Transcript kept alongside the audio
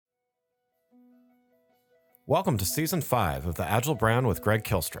Welcome to Season 5 of the Agile Brand with Greg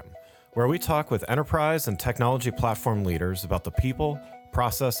Kihlstrom, where we talk with enterprise and technology platform leaders about the people,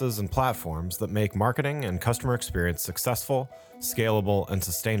 processes, and platforms that make marketing and customer experience successful, scalable, and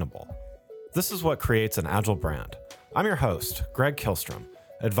sustainable. This is what creates an Agile brand. I'm your host, Greg Kihlstrom,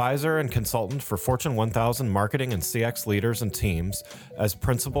 advisor and consultant for Fortune 1000 marketing and CX leaders and teams as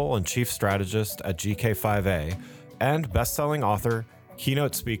principal and chief strategist at GK5A, and best-selling author,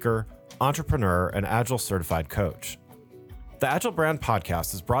 keynote speaker, entrepreneur, and Agile certified coach. The Agile Brand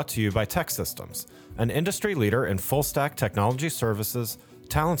podcast is brought to you by TEKsystems, an industry leader in full-stack technology services,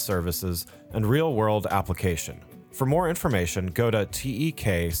 talent services, and real-world application. For more information, go to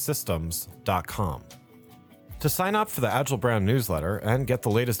teksystems.com. To sign up for the Agile Brand newsletter and get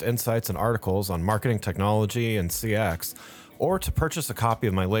the latest insights and articles on marketing technology and CX, or to purchase a copy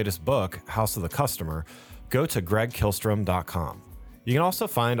of my latest book, House of the Customer, go to gregkihlstrom.com. You can also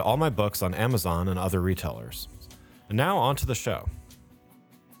find all my books on Amazon and other retailers. And now on to the show.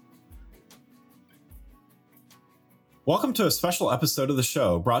 Welcome to a special episode of the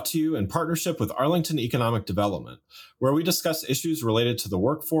show brought to you in partnership with Arlington Economic Development, where we discuss issues related to the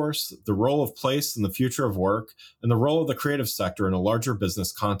workforce, the role of place in the future of work, and the role of the creative sector in a larger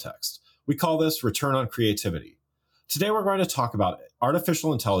business context. We call this Return on Creativity. Today, we're going to talk about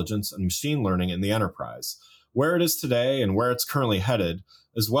artificial intelligence and machine learning in the enterprise, where it is today and where it's currently headed,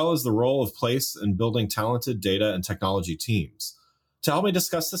 as well as the role of place in building talented data and technology teams. To help me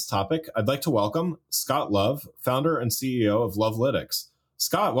discuss this topic, I'd like to welcome Scott Love, founder and CEO of Lovelytics.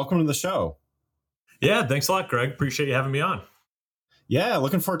 Scott, welcome to the show. Yeah, thanks a lot, Greg. Appreciate you having me on. Yeah,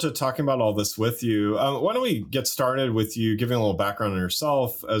 looking forward to talking about all this with you. Why don't we get started with you giving a little background on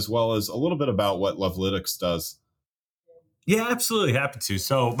yourself, as well as a little bit about what Lovelytics does? Yeah, absolutely. Happy to.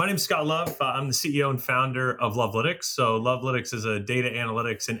 So my name is Scott Love. I'm the CEO and founder of Lovelytics. So Lovelytics is a data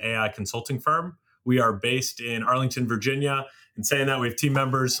analytics and AI consulting firm. We are based in Arlington, Virginia. And saying that, we have team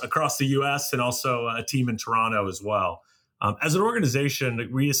members across the U.S. and also a team in Toronto as well. As an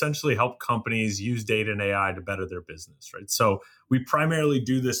organization, we essentially help companies use data and AI to better their business, right? So we primarily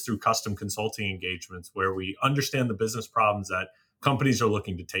do this through custom consulting engagements where we understand the business problems that companies are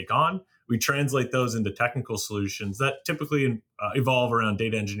looking to take on. We translate those into technical solutions that typically evolve around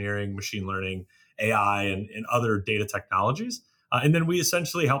data engineering, machine learning, AI, and other data technologies. And then we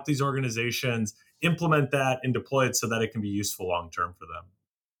essentially help these organizations implement that and deploy it so that it can be useful long-term for them.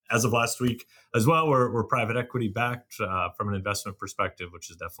 As of last week as well, we're private equity backed from an investment perspective, which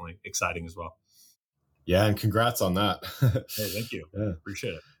is definitely exciting as well. Yeah, and congrats on that. Hey, thank you. Yeah.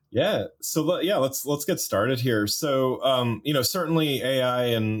 Appreciate it. Yeah. So let's get started here. So, certainly AI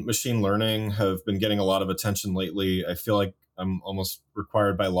and machine learning have been getting a lot of attention lately. I feel like I'm almost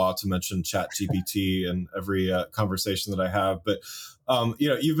required by law to mention ChatGPT in every conversation that I have. But,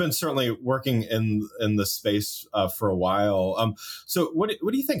 you've been certainly working in this space for a while. So what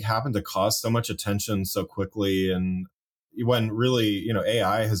do you think happened to cause so much attention so quickly? And when really,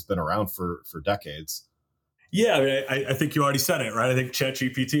 AI has been around for decades? Yeah, I mean, I think you already said it, right? I think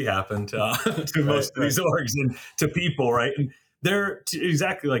ChatGPT happened to most of these orgs and to people, right? And they're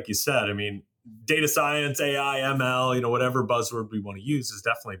exactly like you said. I mean, data science, AI, ML, whatever buzzword we want to use has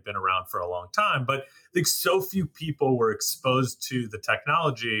definitely been around for a long time. But I think so few people were exposed to the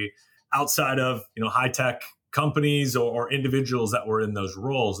technology outside of, high tech companies or individuals that were in those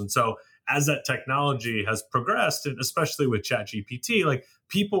roles. And so as that technology has progressed, and especially with ChatGPT, like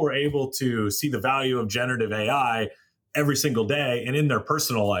people were able to see the value of generative AI every single day and in their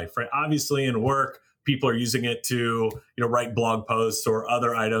personal life, right? Obviously in work, people are using it to, write blog posts or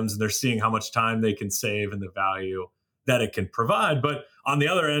other items, and they're seeing how much time they can save and the value that it can provide. But on the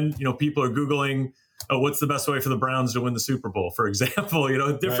other end, people are Googling, what's the best way for the Browns to win the Super Bowl, for example,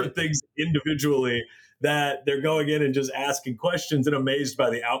 different things individually that they're going in and just asking questions and amazed by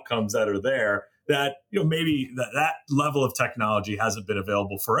the outcomes that are there that, maybe that level of technology hasn't been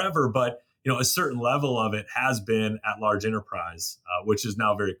available forever, but, a certain level of it has been at large enterprise, which is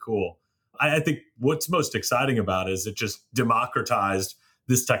now very cool. I think what's most exciting about it is it just democratized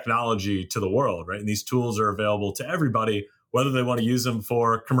this technology to the world, right? And these tools are available to everybody, whether they want to use them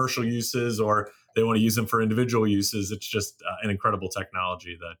for commercial uses or they want to use them for individual uses. It's just an incredible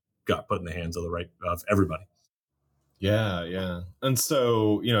technology that got put in the hands of everybody. Yeah. And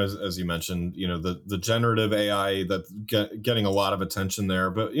so, as you mentioned, the generative AI that's getting a lot of attention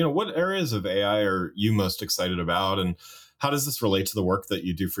there. But, what areas of AI are you most excited about? And how does this relate to the work that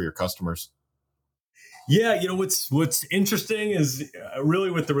you do for your customers? Yeah, what's interesting is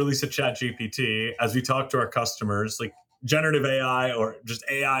really with the release of ChatGPT, as we talk to our customers, like generative AI or just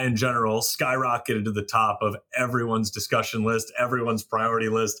AI in general skyrocketed to the top of everyone's discussion list, everyone's priority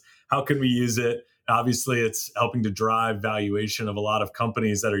list. How can we use it? Obviously, it's helping to drive valuation of a lot of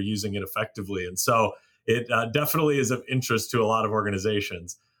companies that are using it effectively. And so it definitely is of interest to a lot of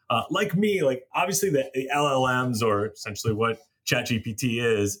organizations. Like me, like obviously the LLMs, or essentially what ChatGPT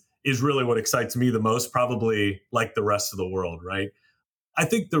is really what excites me the most, probably like the rest of the world, right? I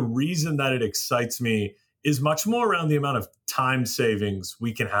think the reason that it excites me is much more around the amount of time savings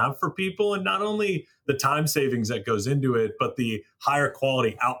we can have for people. And not only the time savings that goes into it, but the higher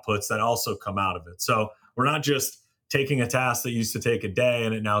quality outputs that also come out of it. So we're not just taking a task that used to take a day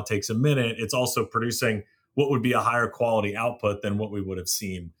and it now takes a minute. It's also producing what would be a higher quality output than what we would have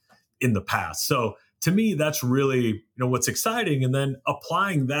seen in the past. So to me, that's really, what's exciting. And then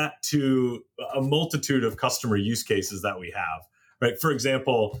applying that to a multitude of customer use cases that we have. Right. For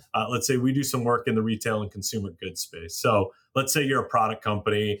example, let's say we do some work in the retail and consumer goods space. So let's say you're a product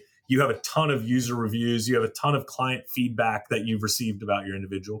company, you have a ton of user reviews, you have a ton of client feedback that you've received about your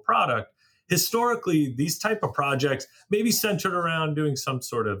individual product. Historically, these type of projects may be centered around doing some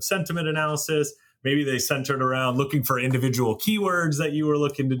sort of sentiment analysis. Maybe they centered around looking for individual keywords that you were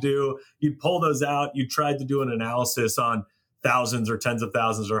looking to do. You'd pull those out. You tried to do an analysis on thousands or tens of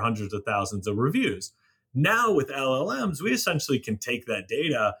thousands or hundreds of thousands of reviews. Now with LLMs, we essentially can take that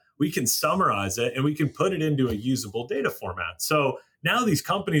data, we can summarize it, and we can put it into a usable data format. So now these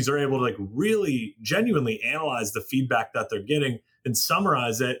companies are able to like really genuinely analyze the feedback that they're getting and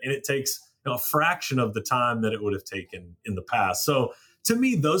summarize it. And it takes a fraction of the time that it would have taken in the past. So to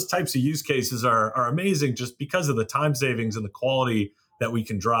me, those types of use cases are amazing just because of the time savings and the quality that we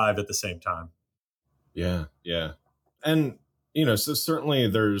can drive at the same time. Yeah, yeah. And, so certainly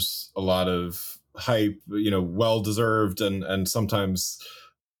there's a lot of hype, well deserved and sometimes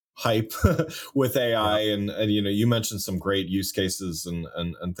hype with AI. Yeah. And you mentioned some great use cases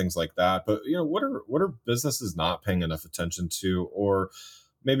and things like that. But what are businesses not paying enough attention to, or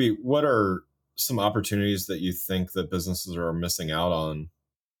maybe what are some opportunities that you think that businesses are missing out on?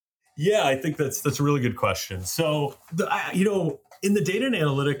 Yeah, I think that's a really good question. So in the data and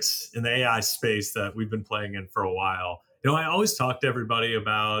analytics in the AI space that we've been playing in for a while, I always talk to everybody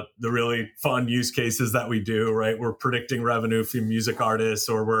about the really fun use cases that we do, right? We're predicting revenue from music artists,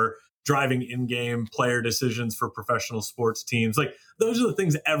 or we're driving in-game player decisions for professional sports teams. Like those are the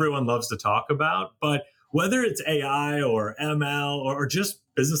things everyone loves to talk about. But whether it's AI or ML or just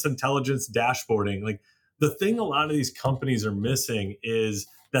business intelligence dashboarding, like the thing a lot of these companies are missing is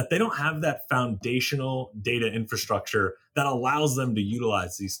that they don't have that foundational data infrastructure that allows them to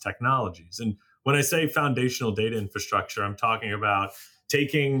utilize these technologies. And when I say foundational data infrastructure, I'm talking about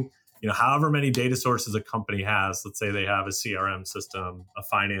taking, however many data sources a company has. Let's say they have a CRM system, a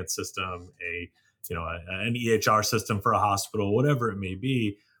finance system, an EHR system for a hospital, whatever it may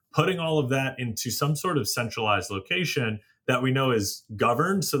be, putting all of that into some sort of centralized location that we know is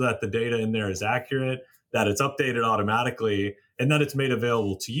governed so that the data in there is accurate, that it's updated automatically, and that it's made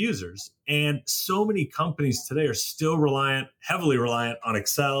available to users. And so many companies today are still heavily reliant on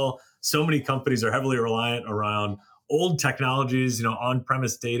Excel. So many companies are heavily reliant around old technologies,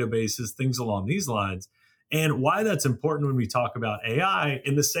 on-premise databases, things along these lines. And why that's important when we talk about AI,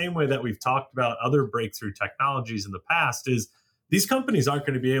 in the same way that we've talked about other breakthrough technologies in the past, is these companies aren't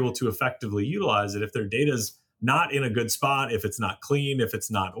going to be able to effectively utilize it if their data's not in a good spot, if it's not clean, if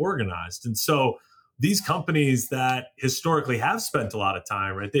it's not organized. And so these companies that historically have spent a lot of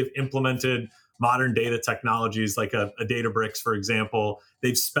time, right? They've implemented modern data technologies like a Databricks, for example.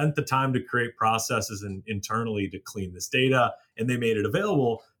 They've spent the time to create processes internally to clean this data, and they made it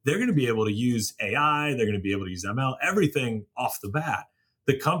available. They're going to be able to use AI. They're going to be able to use ML, everything off the bat.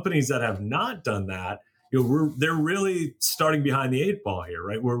 The companies that have not done that, they're really starting behind the eight ball here,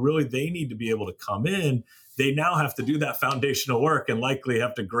 right? They need to be able to come in. They now have to do that foundational work and likely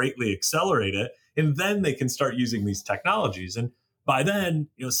have to greatly accelerate it. And then they can start using these technologies. And by then,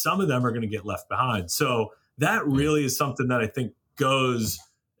 some of them are going to get left behind. So that really is something that I think is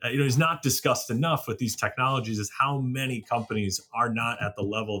not discussed enough with these technologies, is how many companies are not at the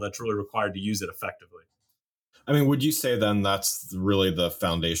level that's really required to use it effectively. I mean, would you say then that's really the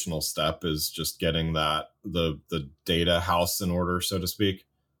foundational step, is just getting the data house in order, so to speak?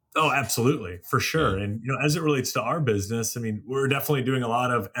 Oh, absolutely. For sure. Yeah. And, as it relates to our business, I mean, we're definitely doing a lot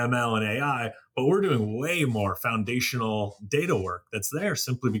of ML and AI, but we're doing way more foundational data work that's there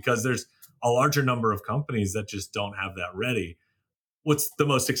simply because there's a larger number of companies that just don't have that ready. What's the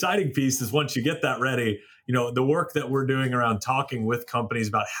most exciting piece is once you get that ready, the work that we're doing around talking with companies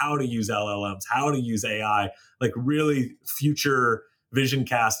about how to use LLMs, how to use AI, like really future vision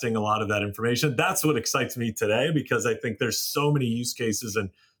casting a lot of that information. That's what excites me today, because I think there's so many use cases and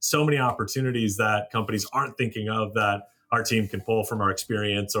so many opportunities that companies aren't thinking of that our team can pull from our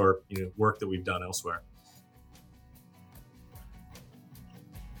experience or work that we've done elsewhere.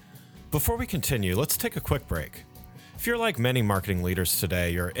 Before we continue, let's take a quick break. If you're like many marketing leaders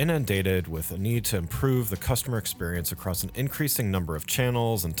today, you're inundated with a need to improve the customer experience across an increasing number of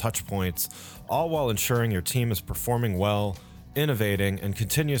channels and touch points, all while ensuring your team is performing well, innovating, and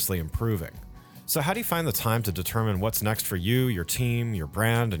continuously improving. So how do you find the time to determine what's next for you, your team, your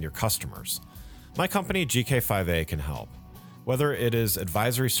brand, and your customers? My company, GK5A, can help. Whether it is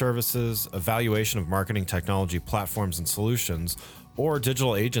advisory services, evaluation of marketing technology platforms and solutions, or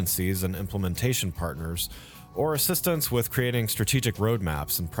digital agencies and implementation partners, or assistance with creating strategic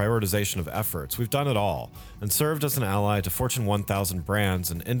roadmaps and prioritization of efforts, we've done it all and served as an ally to Fortune 1000 brands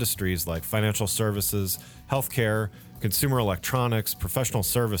in industries like financial services, healthcare, consumer electronics, professional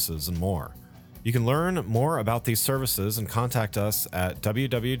services, and more. You can learn more about these services and contact us at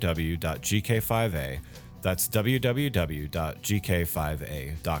www.gk5a. That's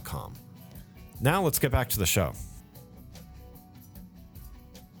www.gk5a.com. Now let's get back to the show.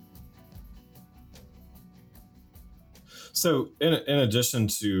 So in addition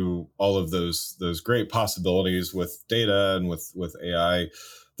to all of those great possibilities with data and with AI,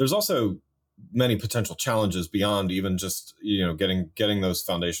 there's also many potential challenges beyond even just getting those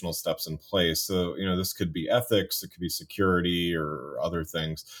foundational steps in place. So this could be ethics, it could be security, or other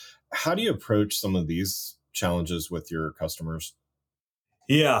things. How do you approach some of these challenges with your customers?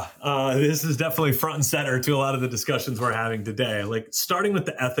 Yeah, this is definitely front and center to a lot of the discussions we're having today. Like starting with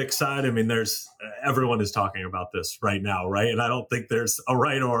the ethics side, I mean, there's everyone is talking about this right now, right? And I don't think there's a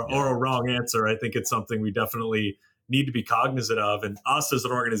right or a wrong answer. I think it's something we definitely need to be cognizant of. And us as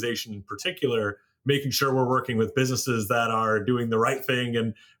an organization in particular, making sure we're working with businesses that are doing the right thing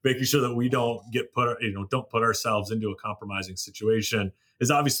and making sure that we don't don't put ourselves into a compromising situation is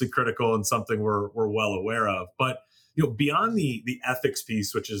obviously critical and something we're well aware of. But beyond the ethics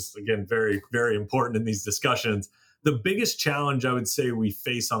piece, which is, again, very, very important in these discussions, the biggest challenge I would say we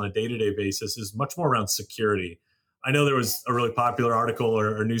face on a day-to-day basis is much more around security. I know there was a really popular article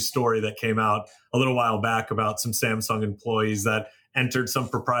or news story that came out a little while back about some Samsung employees that entered some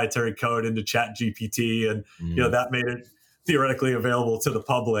proprietary code into ChatGPT, and that made it theoretically available to the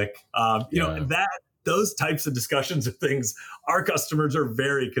public. Those types of discussions are things our customers are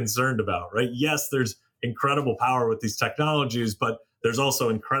very concerned about, right? Yes, there's incredible power with these technologies, but there's also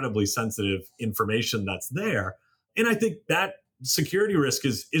incredibly sensitive information that's there. And I think that security risk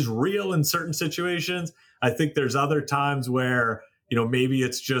is real in certain situations. I think there's other times where, maybe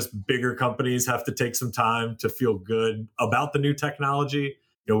it's just bigger companies have to take some time to feel good about the new technology.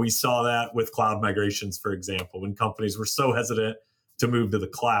 We saw that with cloud migrations, for example, when companies were so hesitant to move to the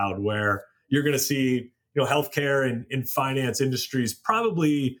cloud, where you're going to see healthcare and in finance industries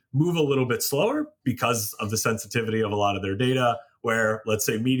probably move a little bit slower because of the sensitivity of a lot of their data, where let's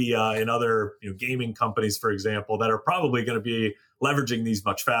say media and other gaming companies, for example, that are probably going to be leveraging these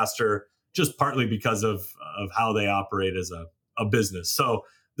much faster, just partly because of how they operate as a business. So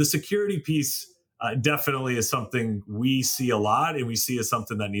the security piece definitely is something we see a lot, and we see as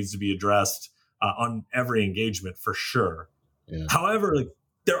something that needs to be addressed on every engagement for sure. Yeah. However,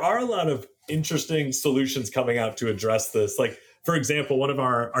 there are a lot of interesting solutions coming out to address this. Like, for example, one of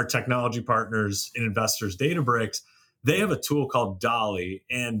our technology partners and investors, Databricks, they have a tool called Dolly.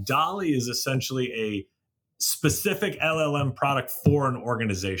 And Dolly is essentially a specific LLM product for an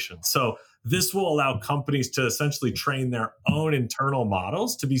organization. So this will allow companies to essentially train their own internal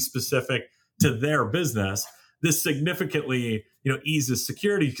models to be specific to their business. This significantly, eases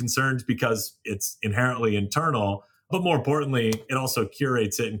security concerns because it's inherently internal. But more importantly, it also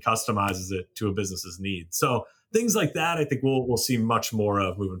curates it and customizes it to a business's needs. So things like that, I think we'll see much more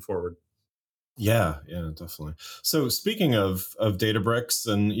of moving forward. Yeah, definitely. So speaking of Databricks,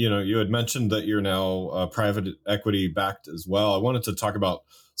 and you had mentioned that you're now private equity backed as well. I wanted to talk about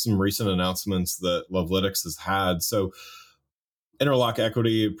some recent announcements that Lovelytics has had. So Interlock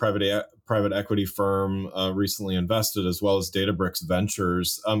Equity, private equity firm, recently invested, as well as Databricks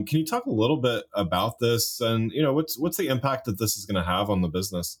Ventures. Can you talk a little bit about this, and what's the impact that this is going to have on the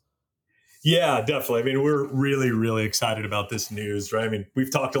business? Yeah, definitely. I mean, we're really, really excited about this news, right? I mean,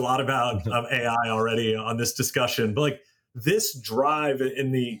 we've talked a lot about AI already on this discussion, but this drive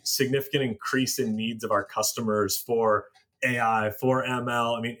and the significant increase in needs of our customers for AI, for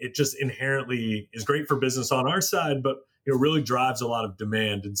ML, I mean, it just inherently is great for business on our side, but it really drives a lot of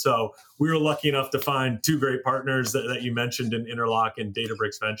demand. And so we were lucky enough to find two great partners that you mentioned in Interlock and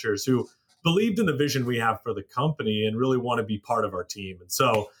Databricks Ventures, who believed in the vision we have for the company and really want to be part of our team. And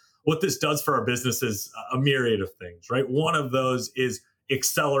so what this does for our business is a myriad of things, right? One of those is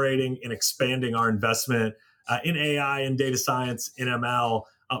accelerating and expanding our investment in AI and data science, in ML,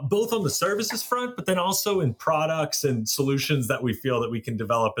 both on the services front, but then also in products and solutions that we feel that we can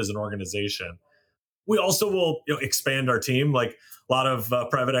develop as an organization. We also will expand our team. Like a lot of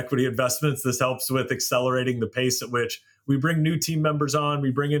private equity investments, this helps with accelerating the pace at which we bring new team members on.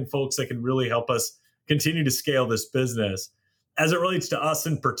 We bring in folks that can really help us continue to scale this business. As it relates to us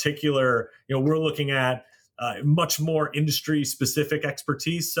in particular, we're looking at much more industry specific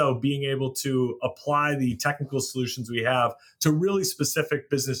expertise. So being able to apply the technical solutions we have to really specific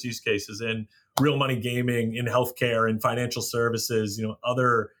business use cases in real money gaming, in healthcare, in financial services,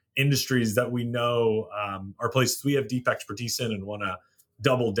 other industries that we know are places we have deep expertise in and want to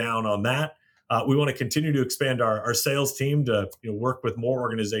double down on that. We want to continue to expand our sales team to work with more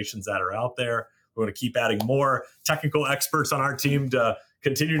organizations that are out there. We want to keep adding more technical experts on our team to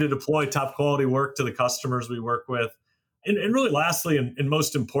continue to deploy top quality work to the customers we work with. And really lastly, and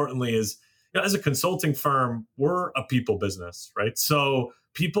most importantly is, as a consulting firm, we're a people business, right? So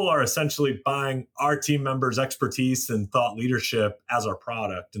people are essentially buying our team members' expertise and thought leadership as our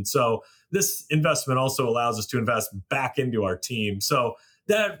product. And so this investment also allows us to invest back into our team. So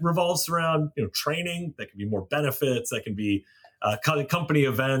that revolves around training. That can be more benefits. That can be company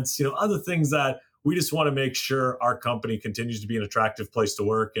events. Other things that we just want to make sure our company continues to be an attractive place to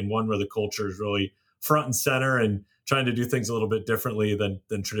work and one where the culture is really front and center and trying to do things a little bit differently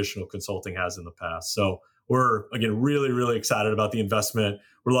than traditional consulting has in the past. So we're, again, really, really excited about the investment.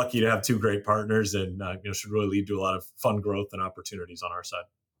 We're lucky to have two great partners and should really lead to a lot of fun growth and opportunities on our side.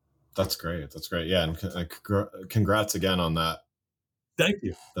 That's great. That's great. Yeah. And congrats again on that. Thank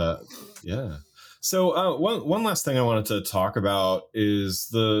you. Yeah. So one last thing I wanted to talk about is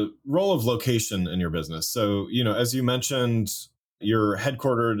the role of location in your business. So, as you mentioned, you're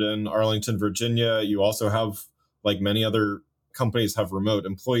headquartered in Arlington, Virginia. You also have, like many other companies, have remote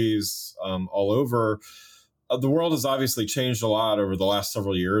employees all over. The world has obviously changed a lot over the last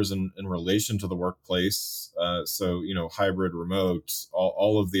several years in relation to the workplace. So, hybrid, remote,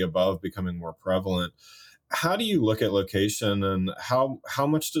 all of the above becoming more prevalent. How do you look at location, and how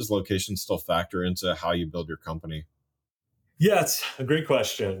much does location still factor into how you build your company? Yeah, it's a great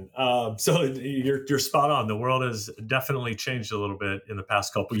question. So you're spot on. The world has definitely changed a little bit in the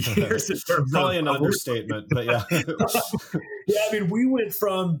past couple of years in terms Probably an understatement, but yeah. Yeah, I mean, we went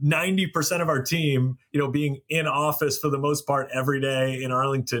from 90% of our team, being in office for the most part every day in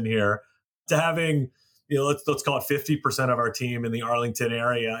Arlington here, to having let's call it 50% of our team in the Arlington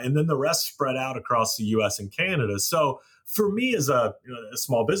area, and then the rest spread out across the U.S. and Canada. So for me, as a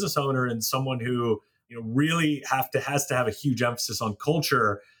small business owner and someone who really has to have a huge emphasis on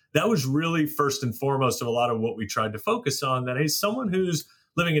culture, that was really first and foremost of a lot of what we tried to focus on. That, hey, someone who's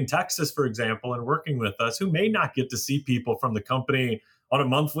living in Texas, for example, and working with us, who may not get to see people from the company on a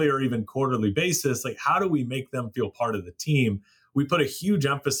monthly or even quarterly basis, like, how do we make them feel part of the team? We put a huge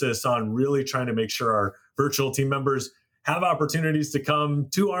emphasis on really trying to make sure our virtual team members have opportunities to come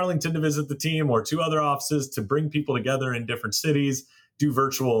to Arlington to visit the team, or to other offices to bring people together in different cities, do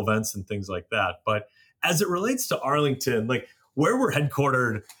virtual events and things like that. But as it relates to Arlington, like where we're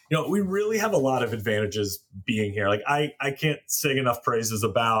headquartered, we really have a lot of advantages being here. Like I can't sing enough praises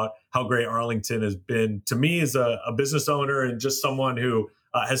about how great Arlington has been to me as a business owner and just someone who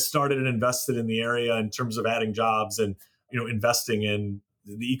has started and invested in the area in terms of adding jobs and investing in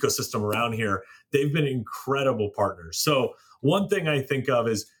the ecosystem around here. They've been incredible partners. So one thing I think of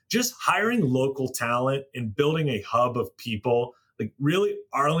is just hiring local talent and building a hub of people. Like really,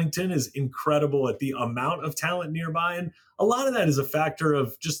 Arlington is incredible at the amount of talent nearby. And a lot of that is a factor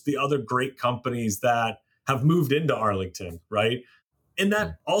of just the other great companies that have moved into Arlington, right? And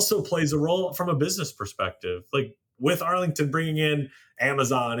that also plays a role from a business perspective. Like with Arlington bringing in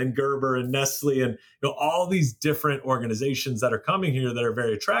Amazon and Gerber and Nestle and all these different organizations that are coming here that are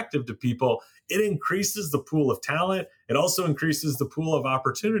very attractive to people, it increases the pool of talent. It also increases the pool of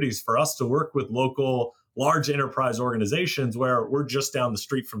opportunities for us to work with local large enterprise organizations where we're just down the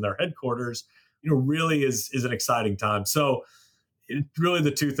street from their headquarters. Really is an exciting time. So really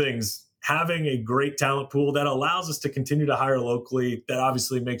the two things: having a great talent pool that allows us to continue to hire locally, that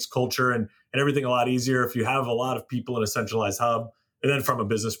obviously makes culture and everything a lot easier if you have a lot of people in a centralized hub. And then from a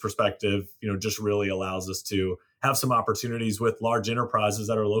business perspective, just really allows us to have some opportunities with large enterprises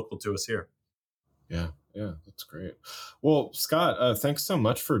that are local to us here. Yeah, that's great. Well, Scott, thanks so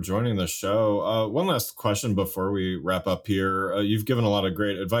much for joining the show. One last question before we wrap up here. You've given a lot of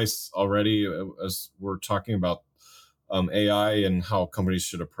great advice already as we're talking about AI and how companies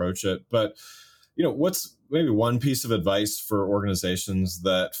should approach it. But, what's maybe one piece of advice for organizations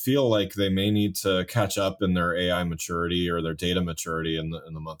that feel like they may need to catch up in their AI maturity or their data maturity in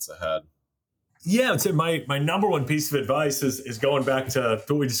the months ahead? Yeah, I'd say my number one piece of advice is going back to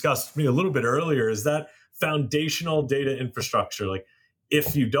what we discussed a little bit earlier, is that foundational data infrastructure. Like,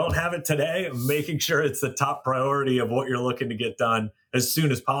 if you don't have it today, making sure it's the top priority of what you're looking to get done as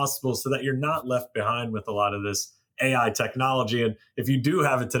soon as possible so that you're not left behind with a lot of this AI technology. And if you do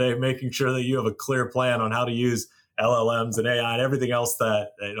have it today, making sure that you have a clear plan on how to use LLMs and AI and everything else that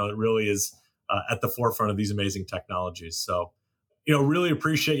it really is at the forefront of these amazing technologies. So, really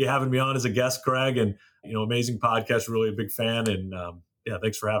appreciate you having me on as a guest, Greg, and, amazing podcast, really a big fan. And yeah,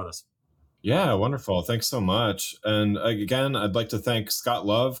 thanks for having us. Yeah, wonderful. Thanks so much. And again, I'd like to thank Scott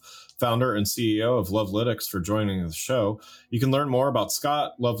Love, founder and CEO of Lovelytics, for joining the show. You can learn more about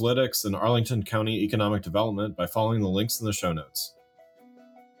Scott, Lovelytics, and Arlington County Economic Development by following the links in the show notes.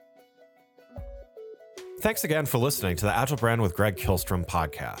 Thanks again for listening to the Agile Brand with Greg Kihlstrom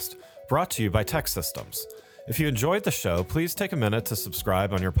podcast, brought to you by Tech Systems. If you enjoyed the show, please take a minute to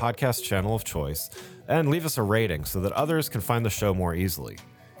subscribe on your podcast channel of choice and leave us a rating so that others can find the show more easily.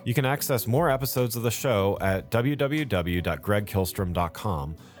 You can access more episodes of the show at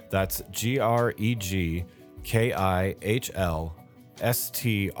www.gregkihlstrom.com. That's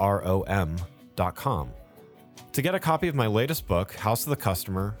GREGKIHLSTROM.com. To get a copy of my latest book, House of the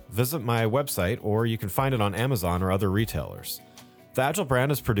Customer, visit my website, or you can find it on Amazon or other retailers. The Agile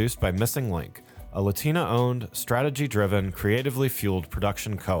Brand is produced by Missing Link, a Latina-owned, strategy-driven, creatively fueled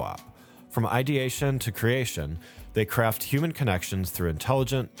production co-op. From ideation to creation, they craft human connections through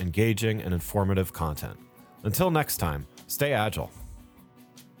intelligent, engaging, and informative content. Until next time, stay agile.